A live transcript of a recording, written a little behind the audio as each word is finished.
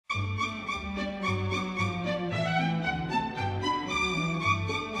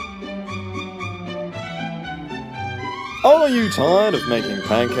Are you tired of making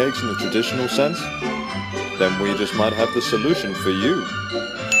pancakes in the traditional sense? Then we just might have the solution for you.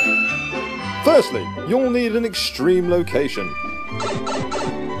 Firstly, you'll need an extreme location.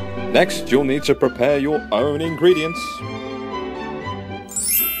 Next, you'll need to prepare your own ingredients.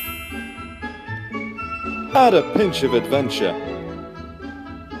 Add a pinch of adventure.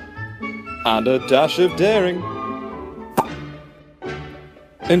 And a dash of daring.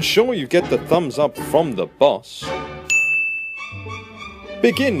 Ensure you get the thumbs up from the boss.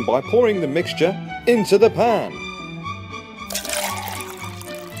 Begin by pouring the mixture into the pan.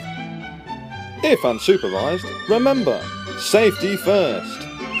 If unsupervised, remember, safety first.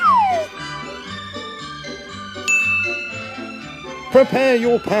 Prepare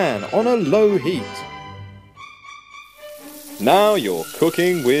your pan on a low heat. Now you're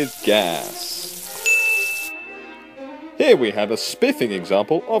cooking with gas. Here we have a spiffing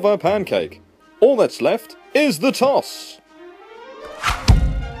example of a pancake. All that's left is the toss.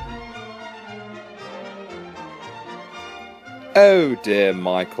 Oh dear,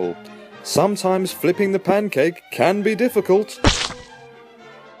 Michael. Sometimes flipping the pancake can be difficult.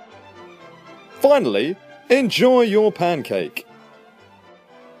 Finally, enjoy your pancake.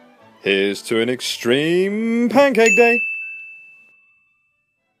 Here's to an extreme pancake day.